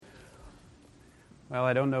Well,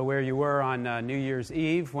 I don't know where you were on New Year's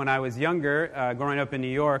Eve. When I was younger, growing up in New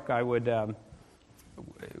York, I would, around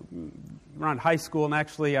high school, and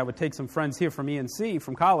actually I would take some friends here from ENC,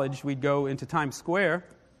 from college. We'd go into Times Square,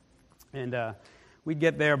 and we'd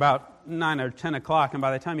get there about 9 or 10 o'clock, and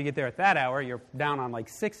by the time you get there at that hour, you're down on like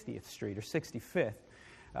 60th Street or 65th.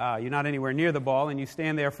 You're not anywhere near the ball, and you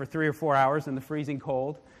stand there for 3 or 4 hours in the freezing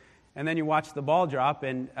cold, and then you watch the ball drop,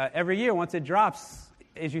 and every year, once it drops,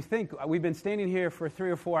 as you think, we've been standing here for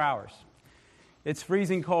 3 or 4 hours. It's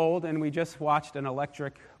freezing cold, and we just watched an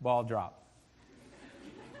electric ball drop.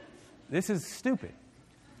 This is stupid.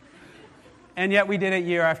 And yet we did it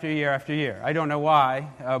year after year after year. I don't know why,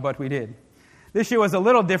 but we did. This year was a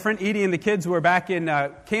little different. Edie and the kids were back in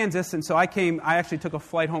Kansas, and so I actually took a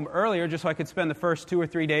flight home earlier just so I could spend the first 2 or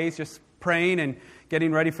 3 days just praying and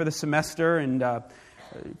getting ready for the semester, and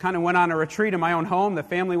kind of went on a retreat in my own home. The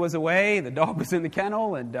family was away, the dog was in the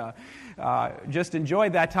kennel, and just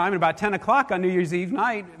enjoyed that time. And about 10 o'clock on New Year's Eve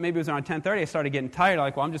night, maybe it was around 10:30, I started getting tired. I'm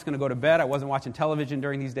like, well, I'm just going to go to bed. I wasn't watching television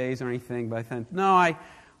during these days or anything, but I thought, no,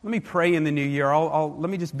 let me pray in the new year. Let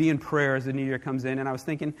me just be in prayer as the new year comes in. And I was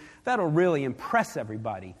thinking, that'll really impress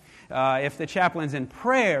everybody if the chaplain's in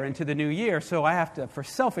prayer into the new year. So I have to, for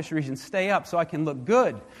selfish reasons, stay up so I can look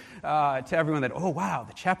good to everyone that, oh, wow,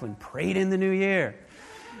 the chaplain prayed in the new year.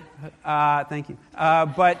 Thank you.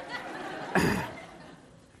 And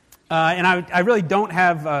I really don't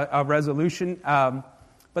have a resolution,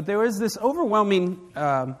 but there is this overwhelming,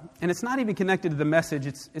 and it's not even connected to the message,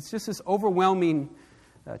 it's just this overwhelming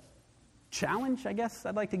challenge, I guess,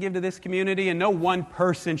 I'd like to give to this community. And no one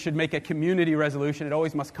person should make a community resolution. It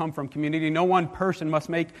always must come from community. No one person must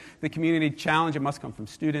make the community challenge. It must come from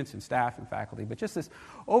students and staff and faculty. But just this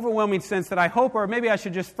overwhelming sense that I hope, or maybe I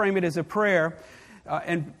should just frame it as a prayer,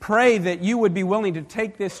 and pray that you would be willing to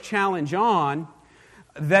take this challenge on,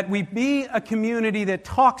 that we be a community that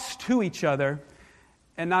talks to each other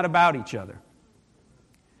and not about each other.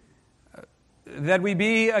 That we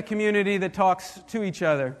be a community that talks to each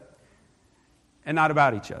other and not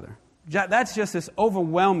about each other. That's just this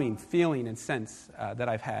overwhelming feeling and sense that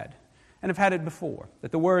I've had. And I've had it before,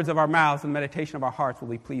 that the words of our mouths and the meditation of our hearts will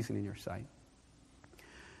be pleasing in your sight.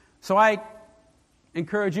 So I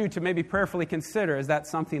encourage you to maybe prayerfully consider, is that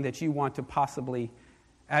something that you want to possibly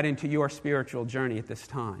add into your spiritual journey at this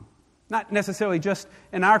time? Not necessarily just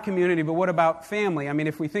in our community, but what about family? I mean,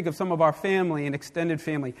 if we think of some of our family and extended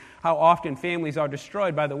family, how often families are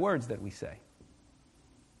destroyed by the words that we say.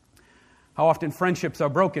 How often friendships are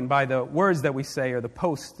broken by the words that we say or the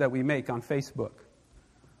posts that we make on Facebook.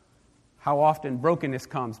 How often brokenness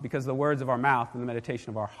comes because of the words of our mouth and the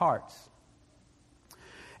meditation of our hearts.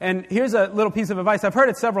 And here's a little piece of advice. I've heard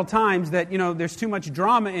it several times that, there's too much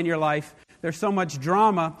drama in your life. There's so much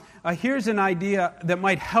drama. Here's an idea that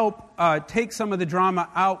might help take some of the drama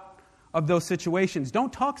out of those situations.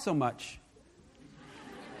 Don't talk so much.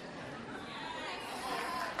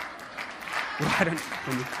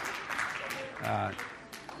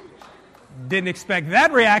 Didn't expect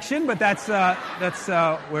that reaction, but that's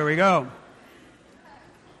where we go.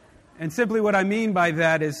 And simply what I mean by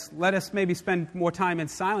that is, let us maybe spend more time in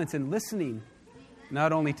silence and listening,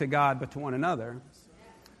 not only to God, but to one another.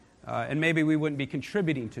 And maybe we wouldn't be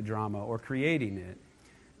contributing to drama or creating it.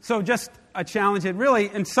 So just a challenge that really,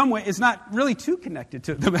 in some way, is not really too connected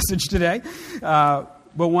to the message today, but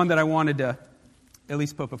one that I wanted to at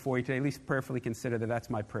least put before you today, at least prayerfully consider that that's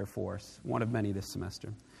my prayer for us, one of many this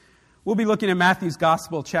semester. We'll be looking at Matthew's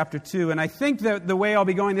Gospel, chapter 2, and I think that the way I'll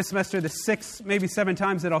be going this semester, the 6, maybe 7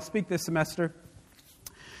 times that I'll speak this semester,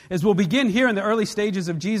 is we'll begin here in the early stages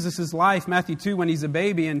of Jesus' life, Matthew 2, when he's a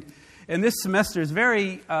baby, and this semester is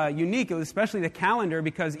very unique, especially the calendar,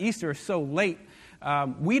 because Easter is so late.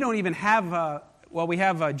 We don't even have, we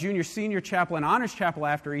have a junior, senior chapel and honors chapel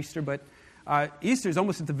after Easter, but Easter is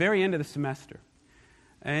almost at the very end of the semester.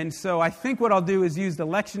 And so I think what I'll do is use the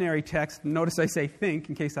lectionary text. Notice I say think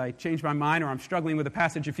in case I change my mind or I'm struggling with a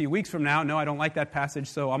passage a few weeks from now. No, I don't like that passage,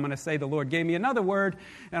 so I'm going to say the Lord gave me another word,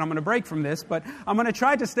 and I'm going to break from this. But I'm going to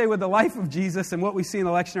try to stay with the life of Jesus and what we see in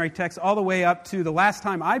the lectionary text all the way up to the last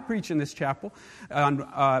time I preach in this chapel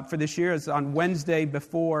for this year is on Wednesday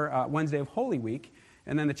before Wednesday of Holy Week.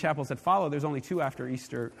 And then the chapels that follow, there's only 2 after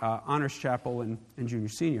Easter, Honors Chapel and Junior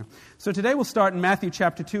Senior. So today we'll start in Matthew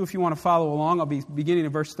chapter 2. If you want to follow along, I'll be beginning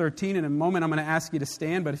in verse 13. In a moment, I'm going to ask you to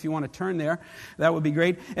stand, but if you want to turn there, that would be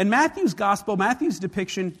great. And Matthew's gospel, Matthew's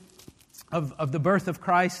depiction of the birth of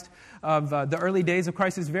Christ, of the early days of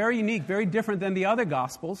Christ, is very unique, very different than the other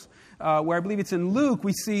gospels, where I believe it's in Luke,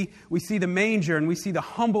 we see the manger and we see the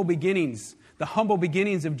humble beginnings, the humble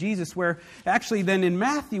beginnings of Jesus, where actually then in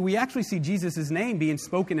Matthew, we actually see Jesus' name being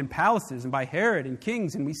spoken in palaces and by Herod and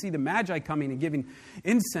kings, and we see the Magi coming and giving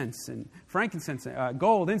incense and frankincense,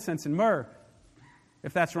 gold, incense, and myrrh.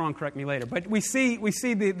 If that's wrong, correct me later. But we see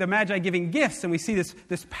the Magi giving gifts, and we see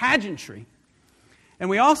this pageantry.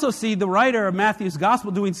 And we also see the writer of Matthew's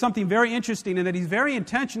gospel doing something very interesting, in that he's very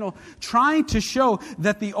intentional, trying to show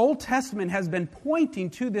that the Old Testament has been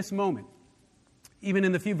pointing to this moment. Even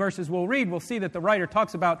in the few verses we'll read, we'll see that the writer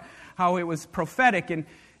talks about how it was prophetic. And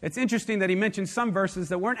it's interesting that he mentions some verses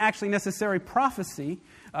that weren't actually necessarily prophecy,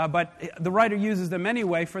 but the writer uses them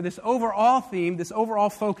anyway for this overall theme, this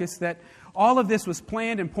overall focus that all of this was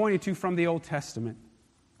planned and pointed to from the Old Testament.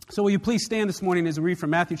 So will you please stand this morning as we read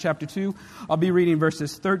from Matthew chapter 2. I'll be reading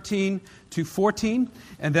verses 13 to 14,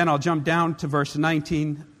 and then I'll jump down to verse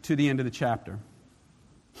 19 to the end of the chapter.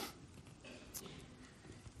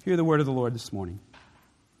 Hear the word of the Lord this morning.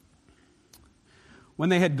 When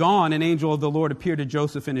they had gone, an angel of the Lord appeared to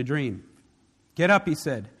Joseph in a dream. "Get up," he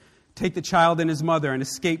said, "take the child and his mother and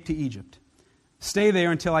escape to Egypt. Stay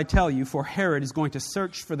there until I tell you, for Herod is going to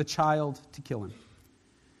search for the child to kill him."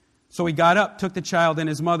 So he got up, took the child and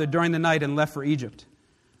his mother during the night and left for Egypt,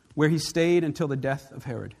 where he stayed until the death of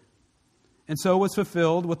Herod. And so was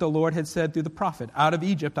fulfilled what the Lord had said through the prophet, "Out of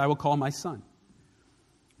Egypt I will call my son."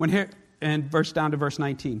 And down to verse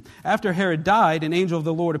 19. After Herod died, an angel of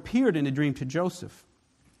the Lord appeared in a dream to Joseph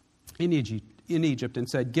in Egypt and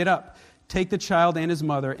said, "Get up, take the child and his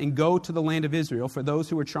mother, and go to the land of Israel, for those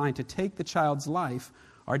who were trying to take the child's life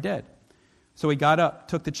are dead." So he got up,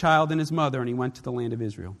 took the child and his mother, and he went to the land of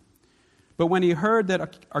Israel. But when he heard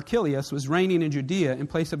that Archelaus was reigning in Judea in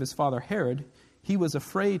place of his father Herod, he was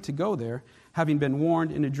afraid to go there, having been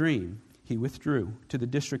warned in a dream. He withdrew to the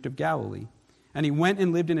district of Galilee. And he went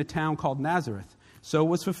and lived in a town called Nazareth. So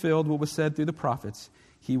was fulfilled what was said through the prophets,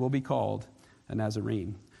 "He will be called a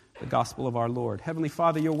Nazarene." The gospel of our Lord. Heavenly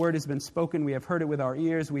Father, your word has been spoken. We have heard it with our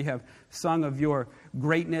ears. We have sung of your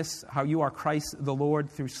greatness, how you are Christ the Lord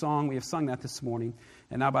through song. We have sung that this morning.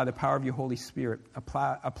 And now by the power of your Holy Spirit,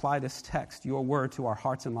 apply this text, your word, to our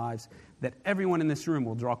hearts and lives, that everyone in this room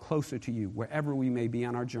will draw closer to you, wherever we may be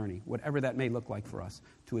on our journey, whatever that may look like for us,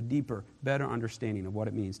 to a deeper, better understanding of what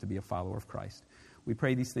it means to be a follower of Christ. We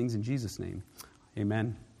pray these things in Jesus' name.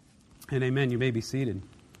 Amen and amen. You may be seated.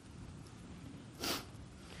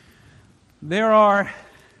 There are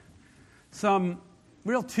some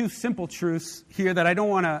real two simple truths here that I don't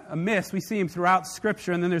want to miss. We see them throughout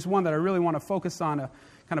Scripture, and then there's one that I really want to focus on, a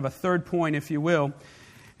kind of a third point, if you will.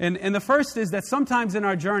 And the first is that sometimes in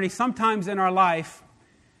our journey, sometimes in our life,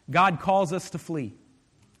 God calls us to flee.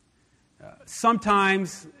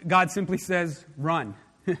 Sometimes God simply says, run,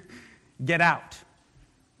 get out,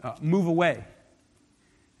 move away.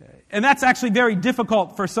 And that's actually very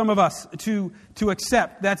difficult for some of us to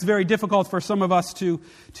accept. That's very difficult for some of us to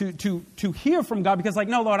hear from God, because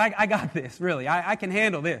no, Lord, I got this, really. I can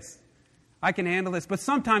handle this. I can handle this. But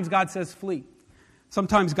sometimes God says flee.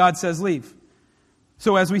 Sometimes God says leave.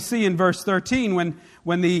 So as we see in verse 13,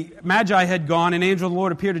 when the Magi had gone, an angel of the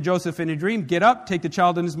Lord appeared to Joseph in a dream. Get up, take the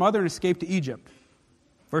child and his mother, and escape to Egypt.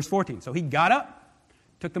 Verse 14. So he got up,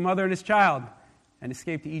 took the mother and his child, and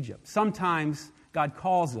escaped to Egypt. Sometimes God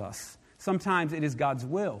calls us. Sometimes it is God's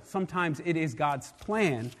will. Sometimes it is God's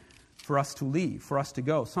plan for us to leave, for us to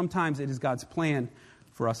go. Sometimes it is God's plan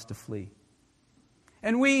for us to flee.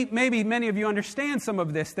 And maybe many of you understand some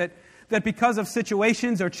of this, that because of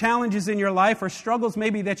situations or challenges in your life or struggles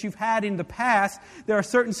maybe that you've had in the past, there are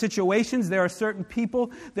certain situations, there are certain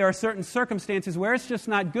people, there are certain circumstances where it's just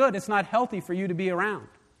not good, it's not healthy for you to be around.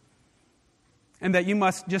 And that you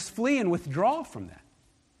must just flee and withdraw from that.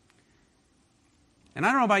 And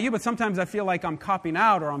I don't know about you, but sometimes I feel like I'm copping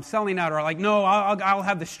out or I'm selling out, or no, I'll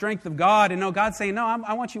have the strength of God. And no, God's saying, no,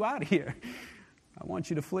 I want you out of here. I want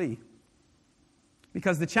you to flee.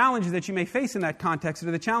 Because the challenges that you may face in that context,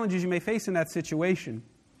 or the challenges you may face in that situation,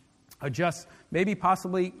 are just maybe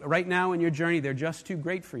possibly right now in your journey, they're just too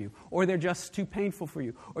great for you, or they're just too painful for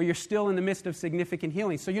you, or you're still in the midst of significant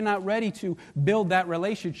healing. So you're not ready to build that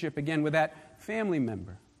relationship again with that family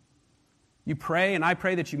member. You pray, and I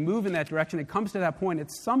pray that you move in that direction. It comes to that point at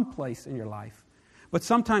some place in your life. But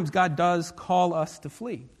sometimes God does call us to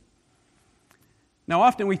flee. Now,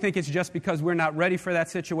 often we think it's just because we're not ready for that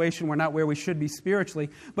situation, we're not where we should be spiritually.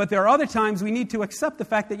 But there are other times we need to accept the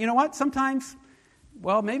fact that, you know what, sometimes,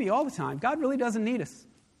 well, maybe all the time, God really doesn't need us.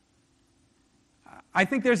 I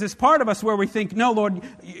think there's this part of us where we think, no, Lord,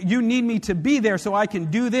 you need me to be there so I can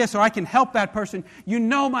do this, or I can help that person. You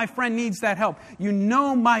know my friend needs that help. You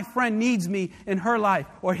know my friend needs me in her life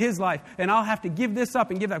or his life, and I'll have to give this up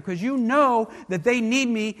and give that because you know that they need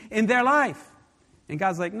me in their life. And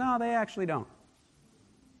God's like, no, they actually don't.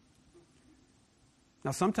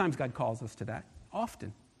 Now, sometimes God calls us to that,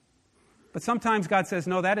 often. But sometimes God says,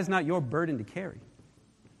 no, that is not your burden to carry.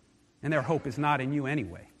 And their hope is not in you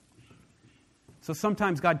anyway. So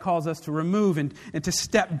sometimes God calls us to remove and to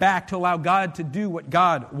step back, to allow God to do what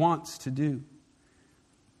God wants to do.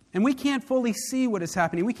 And we can't fully see what is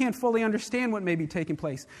happening. We can't fully understand what may be taking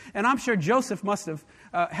place. And I'm sure Joseph must have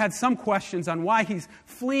had some questions on why he's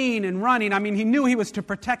fleeing and running. I mean, he knew he was to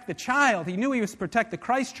protect the child. He knew he was to protect the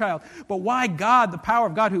Christ child. But why God, the power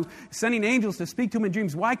of God who sending angels to speak to him in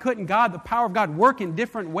dreams, why couldn't God, the power of God, work in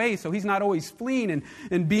different ways so he's not always fleeing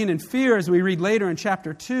and being in fear, as we read later in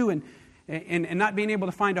chapter 2, and not being able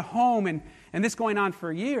to find a home, and this going on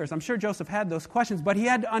for years. I'm sure Joseph had those questions, but he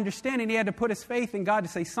had to understand and he had to put his faith in God to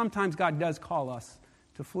say sometimes God does call us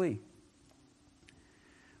to flee.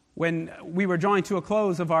 When we were drawing to a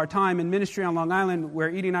close of our time in ministry on Long Island, where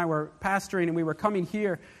Edie and I were pastoring, and we were coming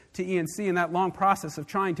here to ENC in that long process of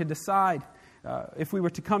trying to decide if we were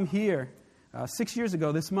to come here 6 years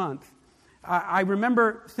ago this month, I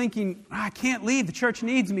remember thinking, I can't leave. The church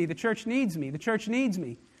needs me. The church needs me. The church needs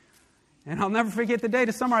me. And I'll never forget the day,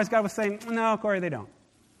 to summarize, God was saying, no, Corey, they don't.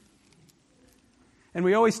 And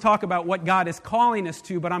we always talk about what God is calling us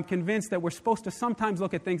to, but I'm convinced that we're supposed to sometimes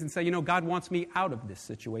look at things and say, God wants me out of this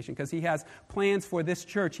situation because He has plans for this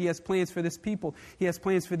church. He has plans for this people. He has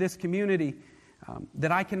plans for this community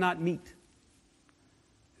that I cannot meet,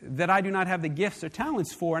 that I do not have the gifts or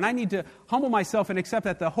talents for. And I need to humble myself and accept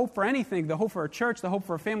that the hope for anything, the hope for a church, the hope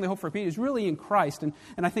for a family, the hope for a community is really in Christ. And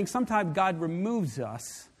I think sometimes God removes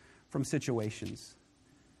us from situations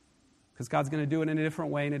because God's going to do it in a different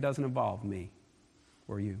way, and it doesn't involve me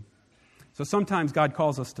or you. So sometimes God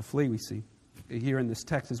calls us to flee, we see here in this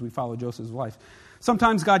text as we follow Joseph's life.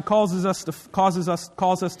 Sometimes God calls us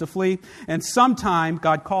to flee, and sometimes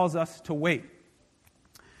God calls us to wait.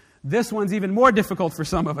 This one's even more difficult for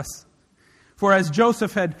some of us. For as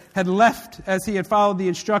Joseph had left, as he had followed the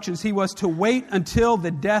instructions, he was to wait until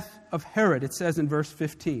the death of Herod, it says in verse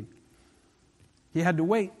 15. He had to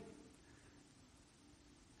wait.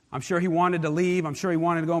 I'm sure he wanted to leave. I'm sure he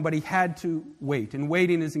wanted to go, but he had to wait. And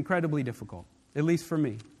waiting is incredibly difficult, at least for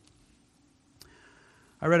me.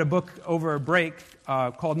 I read a book over a break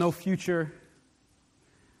called No Future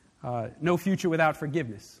Without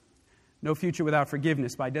Forgiveness. No Future Without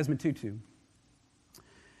Forgiveness by Desmond Tutu.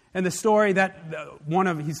 And the story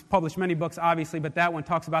he's published many books, obviously, but that one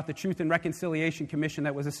talks about the Truth and Reconciliation Commission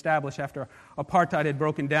that was established after apartheid had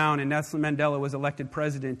broken down and Nelson Mandela was elected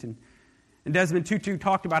president. And Desmond Tutu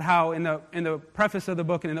talked about how in the preface of the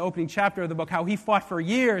book and in the opening chapter of the book, how he fought for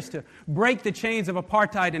years to break the chains of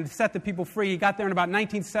apartheid and to set the people free. He got there in about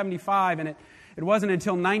 1975, and it wasn't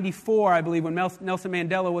until 94, I believe, when Nelson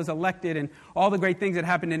Mandela was elected and all the great things that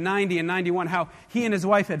happened in 90 and 91, how he and his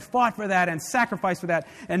wife had fought for that and sacrificed for that.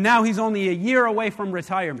 And now he's only a year away from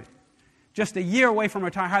retirement. Just a year away from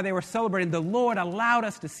retirement, how they were celebrating. The Lord allowed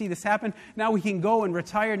us to see this happen. Now we can go and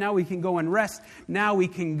retire. Now we can go and rest. Now we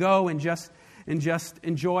can go and just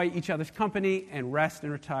enjoy each other's company and rest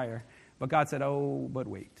and retire. But God said, oh, but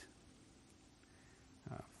wait.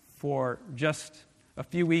 For just a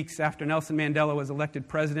few weeks after Nelson Mandela was elected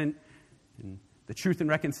president, and the Truth and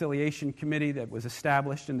Reconciliation Committee that was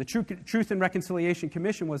established, and the Truth and Reconciliation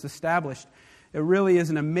Commission was established, it really is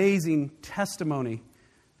an amazing testimony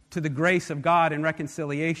to the grace of God in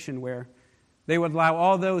reconciliation, where they would allow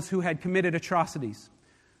all those who had committed atrocities,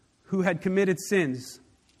 who had committed sins,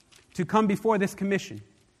 to come before this commission.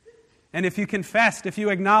 And if you confessed, if you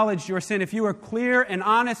acknowledged your sin, if you were clear and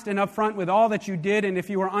honest and upfront with all that you did, and if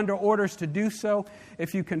you were under orders to do so,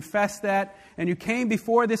 if you confessed that, and you came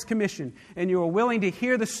before this commission, and you were willing to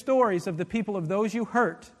hear the stories of the people of those you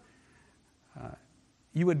hurt,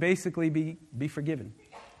 you would basically be forgiven.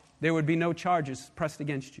 There would be no charges pressed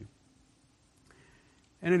against you.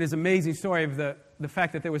 And it is an amazing story of the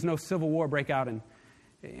fact that there was no civil war breakout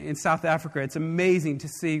in South Africa. It's amazing to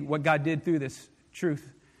see what God did through this Truth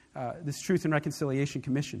and Reconciliation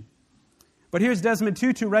Commission. But here's Desmond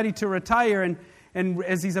Tutu ready to retire, and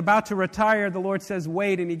as he's about to retire, the Lord says,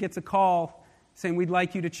 wait, and he gets a call saying, we'd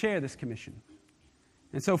like you to chair this commission.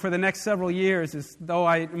 And so for the next several years, as though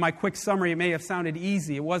my quick summary, it may have sounded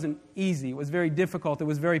easy. It wasn't easy. It was very difficult. It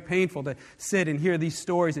was very painful to sit and hear these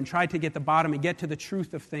stories and try to get the bottom and get to the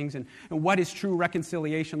truth of things. And what does true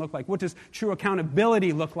reconciliation look like? What does true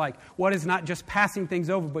accountability look like? What is not just passing things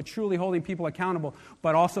over, but truly holding people accountable,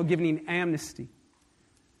 but also giving amnesty?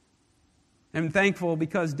 I'm thankful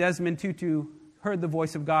because Desmond Tutu heard the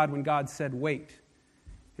voice of God when God said, wait.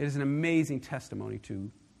 It is an amazing testimony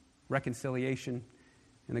to reconciliation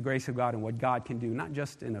and the grace of God and what God can do, not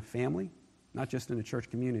just in a family, not just in a church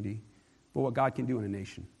community, but what God can do in a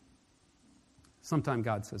nation. Sometimes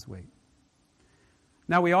God says, wait.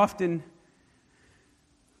 Now, we often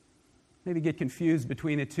maybe get confused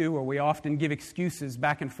between the two, or we often give excuses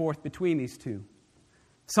back and forth between these two.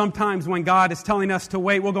 Sometimes when God is telling us to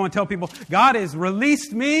wait, we'll go and tell people, God has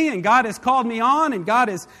released me, and God has called me on, and God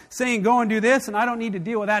is saying, go and do this, and I don't need to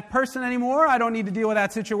deal with that person anymore. I don't need to deal with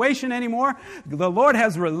that situation anymore. The Lord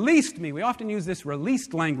has released me. We often use this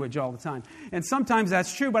released language all the time. And sometimes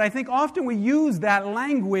that's true, but I think often we use that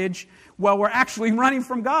language while we're actually running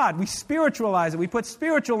from God. We spiritualize it. We put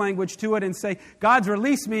spiritual language to it and say, God's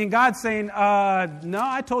released me, and God's saying, no,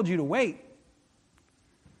 I told you to wait.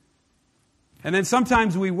 And then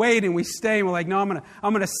sometimes we wait and we stay and we're like, no,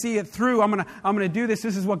 I'm gonna see it through. I'm gonna do this.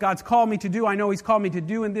 This is what God's called me to do. I know He's called me to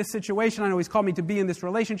do in this situation. I know He's called me to be in this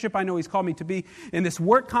relationship. I know He's called me to be in this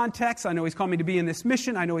work context. I know He's called me to be in this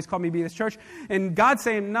mission. I know He's called me to be in this church. And God's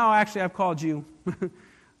saying, no, actually, I've called you.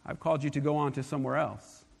 I've called you to go on to somewhere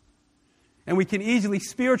else. And we can easily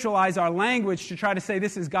spiritualize our language to try to say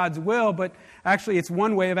this is God's will, but actually it's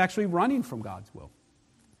one way of actually running from God's will.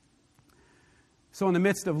 So in the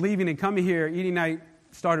midst of leaving and coming here, Edie and I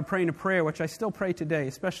started praying a prayer, which I still pray today,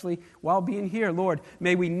 especially while being here. Lord,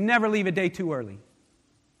 may we never leave a day too early.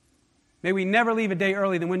 May we never leave a day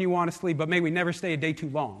early than when you want to sleep, but may we never stay a day too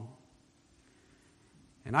long.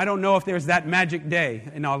 And I don't know if there's that magic day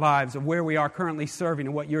in our lives of where we are currently serving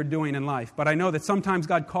and what you're doing in life, but I know that sometimes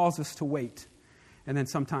God calls us to wait, and then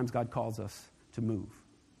sometimes God calls us to move.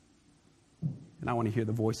 And I want to hear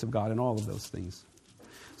the voice of God in all of those things.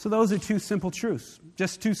 So those are two simple truths,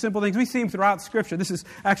 just two simple things. We see them throughout Scripture. This is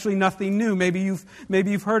actually nothing new. Maybe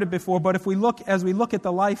you've heard it before, but as we look at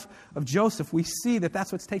the life of Joseph, we see that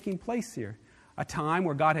that's what's taking place here. A time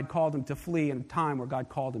where God had called him to flee and a time where God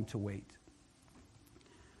called him to wait.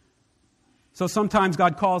 So sometimes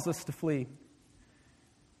God calls us to flee,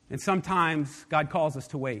 and sometimes God calls us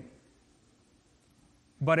to wait.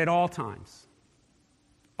 But at all times,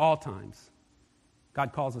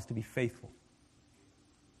 God calls us to be faithful.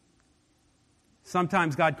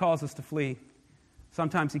 Sometimes God calls us to flee.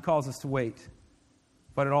 Sometimes He calls us to wait.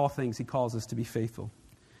 But at all things, He calls us to be faithful.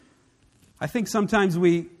 I think sometimes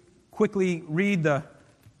we quickly read the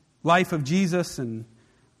life of Jesus and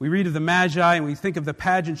we read of the Magi and we think of the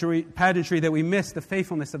pageantry that we miss the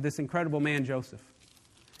faithfulness of this incredible man, Joseph.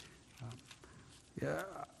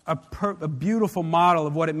 A beautiful model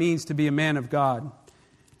of what it means to be a man of God.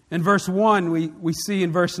 In verse 1, we see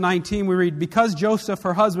in verse 19, we read, because Joseph,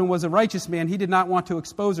 her husband, was a righteous man, he did not want to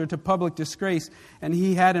expose her to public disgrace, and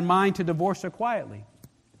he had in mind to divorce her quietly.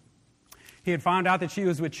 He had found out that she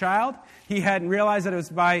was with child. He hadn't realized that it was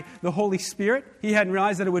by the Holy Spirit. He hadn't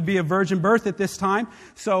realized that it would be a virgin birth at this time.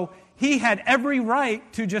 So he had every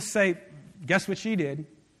right to just say, guess what she did?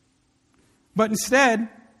 But instead,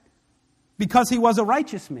 because he was a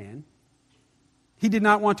righteous man, he did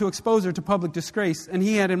not want to expose her to public disgrace, and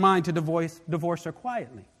he had in mind to divorce her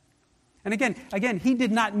quietly. And again, he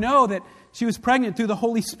did not know that she was pregnant through the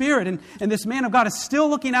Holy Spirit, and this man of God is still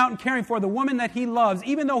looking out and caring for the woman that he loves,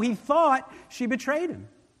 even though he thought she betrayed him.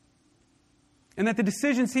 And that the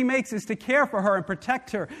decisions he makes is to care for her and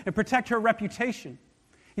protect her reputation.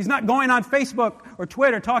 He's not going on Facebook or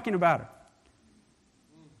Twitter talking about her.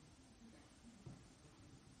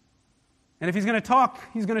 And if he's going to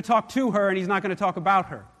talk to her, and he's not going to talk about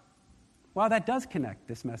her. Well, that does connect,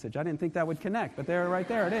 this message. I didn't think that would connect, but right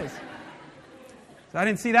there it is. So I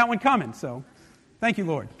didn't see that one coming, so thank you,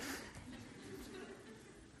 Lord.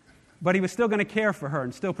 But he was still going to care for her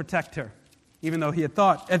and still protect her, even though he had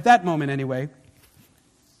thought, at that moment anyway,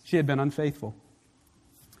 she had been unfaithful.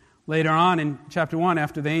 Later on in chapter 1,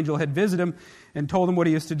 after the angel had visited him and told him what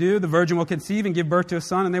he was to do, the virgin will conceive and give birth to a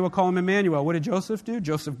son, and they will call him Emmanuel. What did Joseph do?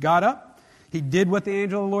 Joseph got up. He did what the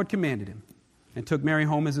angel of the Lord commanded him and took Mary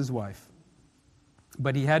home as his wife.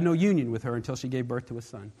 But he had no union with her until she gave birth to a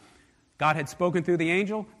son. God had spoken through the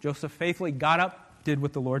angel. Joseph faithfully got up, did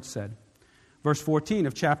what the Lord said. Verse 14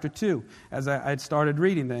 of chapter 2, as I had started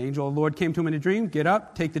reading, the angel of the Lord came to him in a dream. Get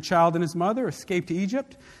up, take the child and his mother, escape to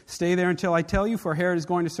Egypt. Stay there until I tell you, for Herod is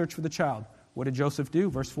going to search for the child. What did Joseph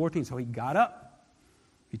do? Verse 14, so he got up.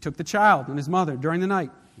 He took the child and his mother during the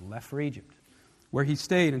night and left for Egypt, where he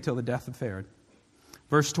stayed until the death of Herod.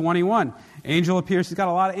 Verse 21, angel appears. He's got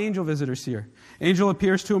a lot of angel visitors here. Angel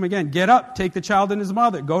appears to him again. Get up, take the child and his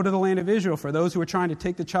mother. Go to the land of Israel, for those who are trying to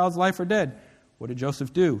take the child's life are dead. What did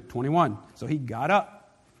Joseph do? 21, so he got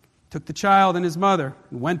up, took the child and his mother,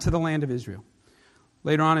 and went to the land of Israel.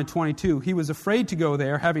 Later on in 22, he was afraid to go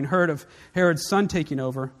there, having heard of Herod's son taking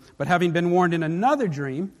over, but having been warned in another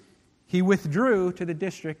dream, he withdrew to the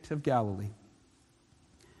district of Galilee.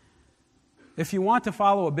 If you want to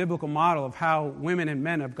follow a biblical model of how women and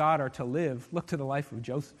men of God are to live, look to the life of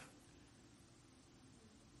Joseph.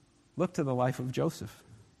 Look to the life of Joseph.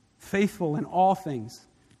 Faithful in all things.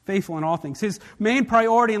 Faithful in all things. His main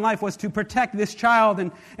priority in life was to protect this child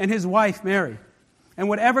and his wife, Mary. And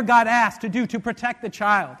whatever God asked to do to protect the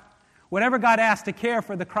child, whatever God asked to care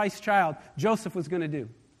for the Christ child, Joseph was going to do.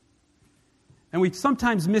 And we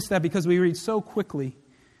sometimes miss that because we read so quickly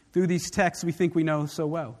through these texts we think we know so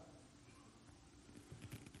well.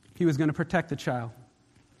 He was going to protect the child.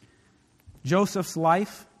 Joseph's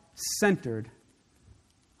life centered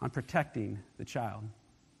on protecting the child.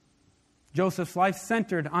 Joseph's life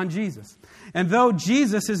centered on Jesus. And though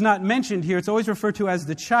Jesus is not mentioned here, it's always referred to as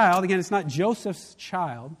the child. Again, it's not Joseph's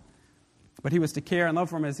child, but he was to care and love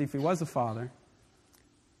for him as if he was a father.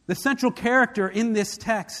 The central character in this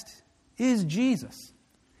text is Jesus.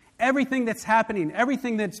 Everything that's happening,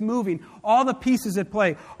 everything that's moving, all the pieces at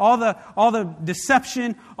play, all the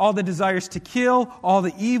deception, all the desires to kill, all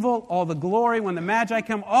the evil, all the glory, when the Magi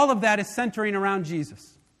come, all of that is centering around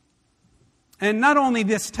Jesus. And not only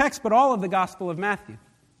this text, but all of the Gospel of Matthew.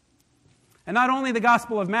 And not only the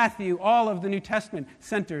Gospel of Matthew, all of the New Testament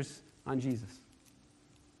centers on Jesus.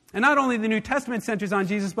 And not only the New Testament centers on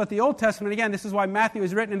Jesus, but the Old Testament, again, this is why Matthew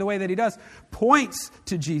is written in the way that he does, points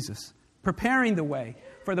to Jesus, preparing the way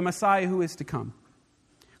for the Messiah who is to come.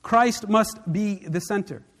 Christ must be the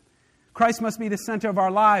center. Christ must be the center of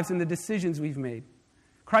our lives and the decisions we've made.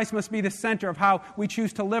 Christ must be the center of how we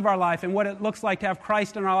choose to live our life and what it looks like to have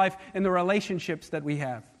Christ in our life in the relationships that we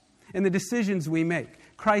have, in the decisions we make.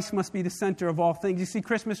 Christ must be the center of all things. You see,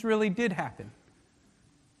 Christmas really did happen.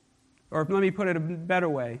 Or let me put it a better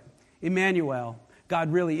way. Emmanuel,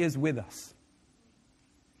 God really is with us.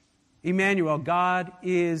 Emmanuel, God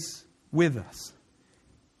is with us.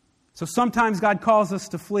 So sometimes God calls us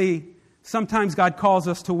to flee. Sometimes God calls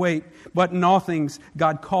us to wait. But in all things,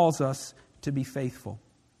 God calls us to be faithful.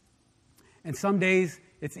 And some days,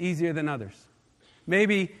 it's easier than others.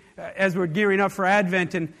 Maybe as we're gearing up for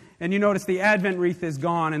Advent, and you notice the Advent wreath is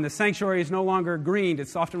gone, and the sanctuary is no longer greened.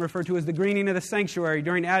 It's often referred to as the greening of the sanctuary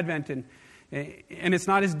during Advent, and it's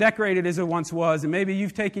not as decorated as it once was. And maybe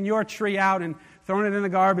you've taken your tree out and thrown it in the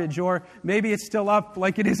garbage, or maybe it's still up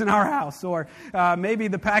like it is in our house, or maybe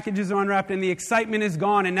the packages are unwrapped and the excitement is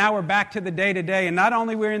gone, and now we're back to the day-to-day. And not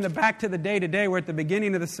only we're in the back to the day-to-day, we're at the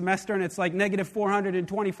beginning of the semester, and it's like negative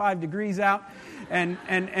 425 degrees out,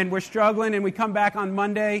 and we're struggling, and we come back on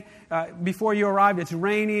Monday. Before you arrived, it's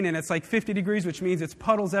raining, and it's like 50 degrees, which means it's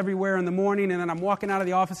puddles everywhere in the morning, and then I'm walking out of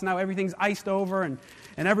the office, and now everything's iced over, and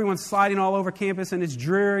everyone's sliding all over campus, and it's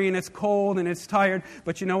dreary, and it's cold, and it's tired.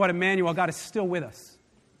 But you know what? Emmanuel, God is still with us.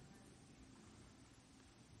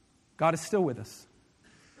 God is still with us.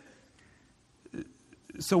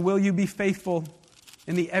 So will you be faithful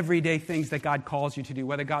in the everyday things that God calls you to do,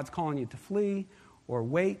 whether God's calling you to flee or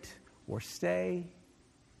wait or stay?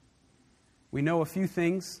 We know a few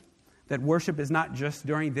things, that worship is not just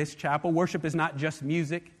during this chapel. Worship is not just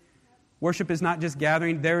music. Worship is not just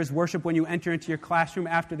gathering. There is worship when you enter into your classroom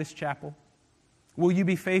after this chapel. Will you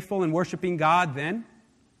be faithful in worshiping God then?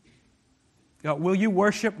 Will you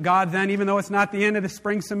worship God then, even though it's not the end of the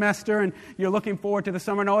spring semester and you're looking forward to the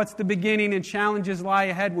summer? No, it's the beginning and challenges lie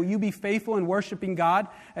ahead. Will you be faithful in worshiping God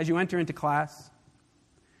as you enter into class?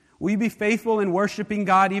 Will you be faithful in worshiping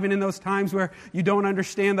God even in those times where you don't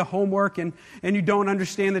understand the homework and you don't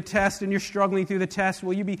understand the test and you're struggling through the test?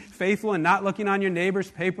 Will you be faithful in not looking on your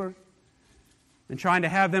neighbor's paper and trying to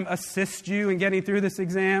have them assist you in getting through this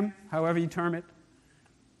exam, however you term it?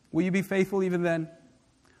 Will you be faithful even then?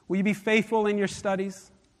 Will you be faithful in your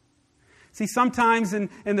studies? See, sometimes in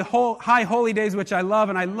the whole high holy days, which I love,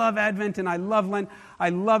 and I love Advent and I love Lent, I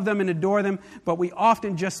love them and adore them, but we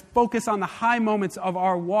often just focus on the high moments of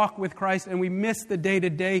our walk with Christ, and we miss the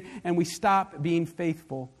day-to-day, and we stop being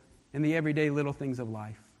faithful in the everyday little things of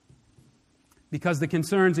life. Because the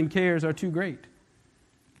concerns and cares are too great.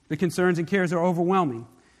 The concerns and cares are overwhelming.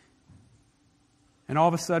 And all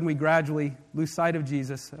of a sudden, we gradually lose sight of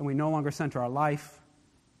Jesus, and we no longer center our life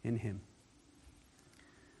in Him.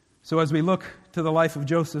 So as we look to the life of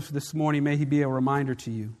Joseph this morning, may he be a reminder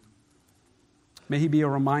to you. May he be a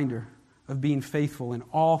reminder of being faithful in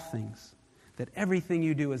all things, that everything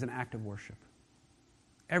you do is an act of worship.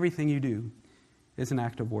 Everything you do is an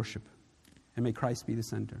act of worship. And may Christ be the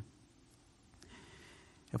center.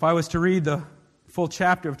 If I was to read the full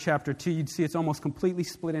chapter of chapter 2, you'd see it's almost completely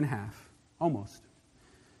split in half. Almost.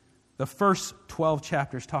 The first 12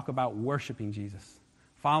 chapters talk about worshiping Jesus,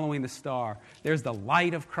 following the star. There's the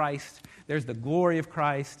light of Christ. There's the glory of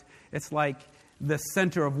Christ. It's like the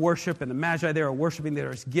center of worship, and the Magi there are worshiping.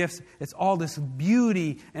 There's gifts. It's all this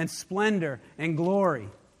beauty and splendor and glory.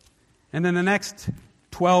 And then the next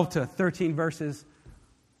 12 to 13 verses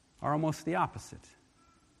are almost the opposite.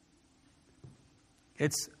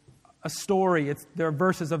 It's a story. There are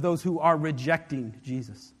verses of those who are rejecting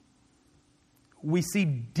Jesus. We see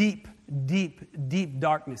deep, deep, deep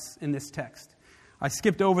darkness in this text. I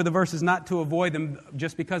skipped over the verses not to avoid them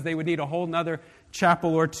just because they would need a whole nother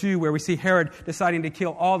chapel or two, where we see Herod deciding to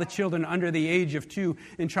kill all the children under the age of 2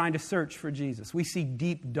 in trying to search for Jesus. We see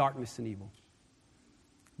deep darkness and evil.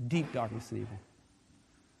 Deep darkness and evil.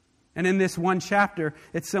 And in this one chapter,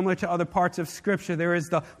 it's similar to other parts of Scripture. There is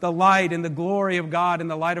the light and the glory of God and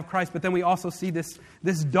the light of Christ, but then we also see this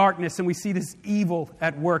darkness, and we see this evil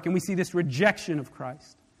at work, and we see this rejection of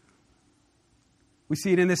Christ. We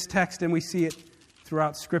see it in this text, and we see it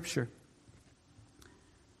throughout Scripture.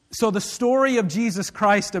 So the story of Jesus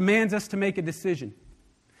Christ demands us to make a decision.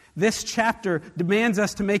 This chapter demands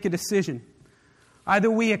us to make a decision. Either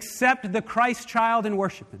we accept the Christ child and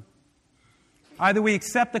worship Him. Either we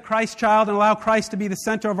accept the Christ child and allow Christ to be the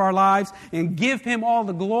center of our lives and give Him all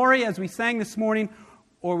the glory, as we sang this morning,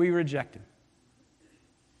 or we reject Him.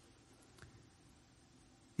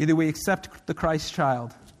 Either we accept the Christ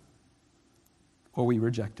child or we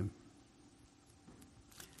reject Him.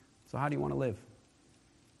 So how do you want to live?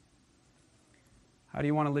 How do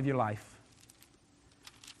you want to live your life?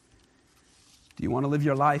 Do you want to live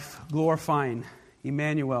your life glorifying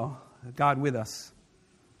Emmanuel, God with us?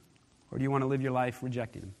 Or do you want to live your life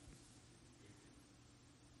rejecting Him?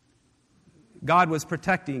 God was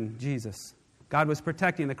protecting Jesus. God was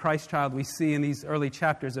protecting the Christ child we see in these early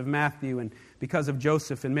chapters of Matthew, and because of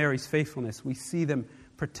Joseph and Mary's faithfulness, we see them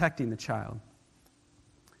protecting the child.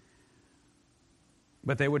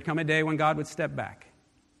 But there would come a day when God would step back.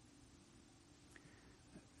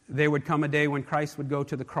 There would come a day when Christ would go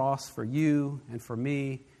to the cross for you and for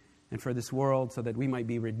me and for this world, so that we might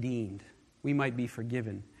be redeemed, we might be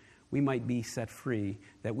forgiven, we might be set free,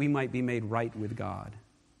 that we might be made right with God.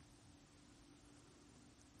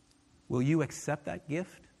 Will you accept that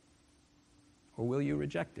gift, or will you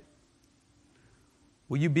reject it?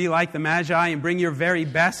 Will you be like the Magi and bring your very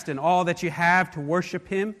best and all that you have to worship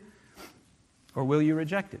Him, or will you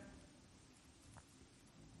reject it?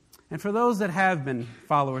 And for those that have been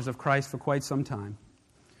followers of Christ for quite some time,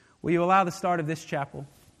 will you allow the start of this chapel,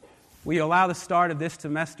 will you allow the start of this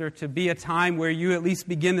semester to be a time where you at least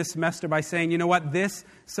begin the semester by saying, you know what, this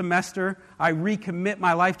semester I recommit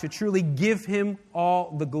my life to truly give Him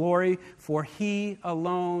all the glory, for He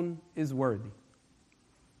alone is worthy.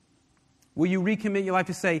 Will you recommit your life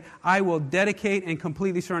to say, I will dedicate and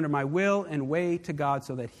completely surrender my will and way to God,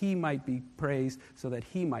 so that He might be praised, so that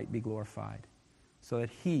He might be glorified, so that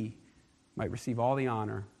He might receive all the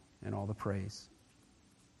honor and all the praise?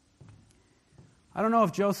 I don't know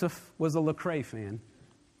if Joseph was a Lecrae fan.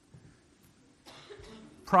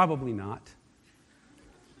 Probably not.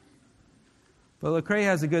 But Lecrae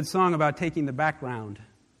has a good song about taking the background.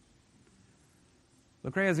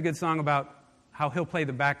 Lecrae has a good song about how he'll play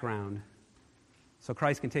the background so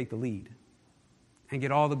Christ can take the lead and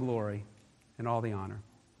get all the glory and all the honor.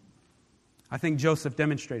 I think Joseph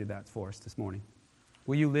demonstrated that for us this morning.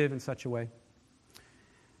 Will you live in such a way?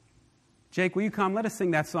 Jake, will you come? Let us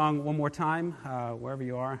sing that song one more time, wherever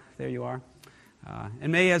you are. There you are.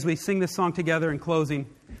 And may, as we sing this song together in closing,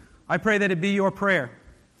 I pray that it be your prayer,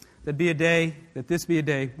 that this be a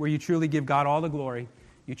day where you truly give God all the glory,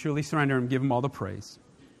 you truly surrender Him, give Him all the praise.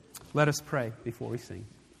 Let us pray before we sing.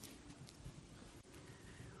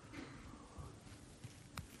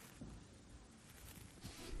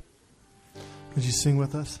 Would you sing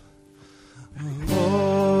with us?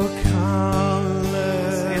 Oh, come,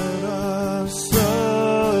 let us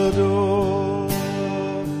adore.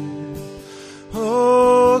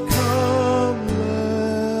 Oh, come,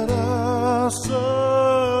 let us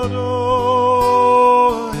adore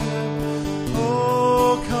Him.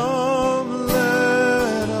 Oh, come,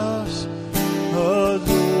 let us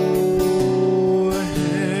adore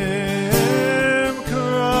Him, Christ.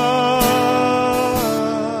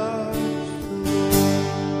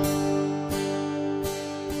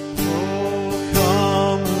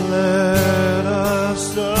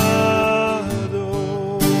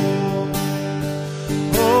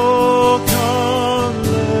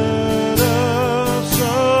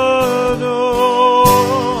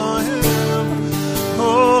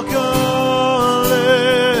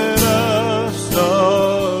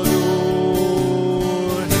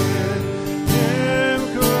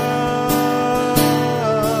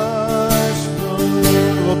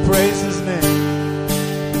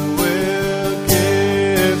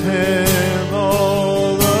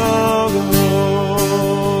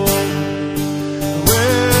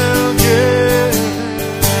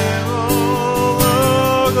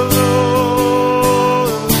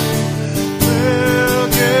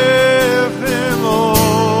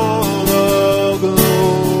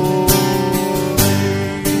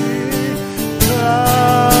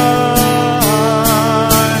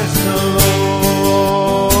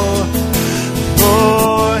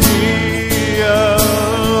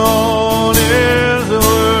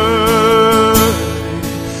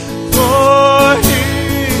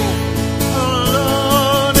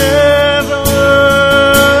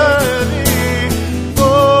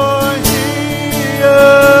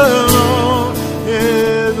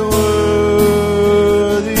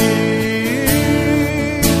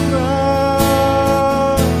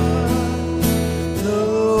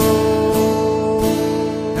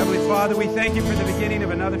 thank you for the beginning of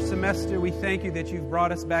another semester. We thank you that you've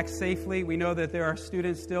brought us back safely. We know that there are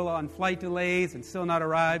students still on flight delays and still not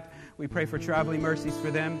arrived. We pray for traveling mercies for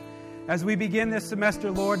them. As we begin this semester,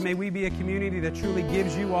 Lord, may we be a community that truly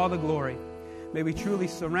gives you all the glory. May we truly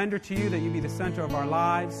surrender to you, that you be the center of our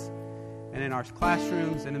lives, and in our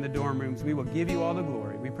classrooms and in the dorm rooms. We will give you all the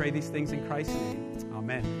glory. We pray these things in Christ's name.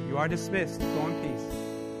 Amen. You are dismissed. Go in peace.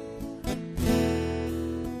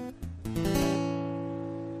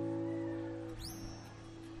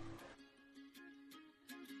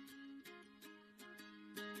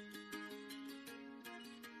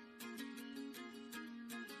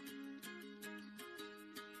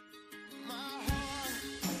 My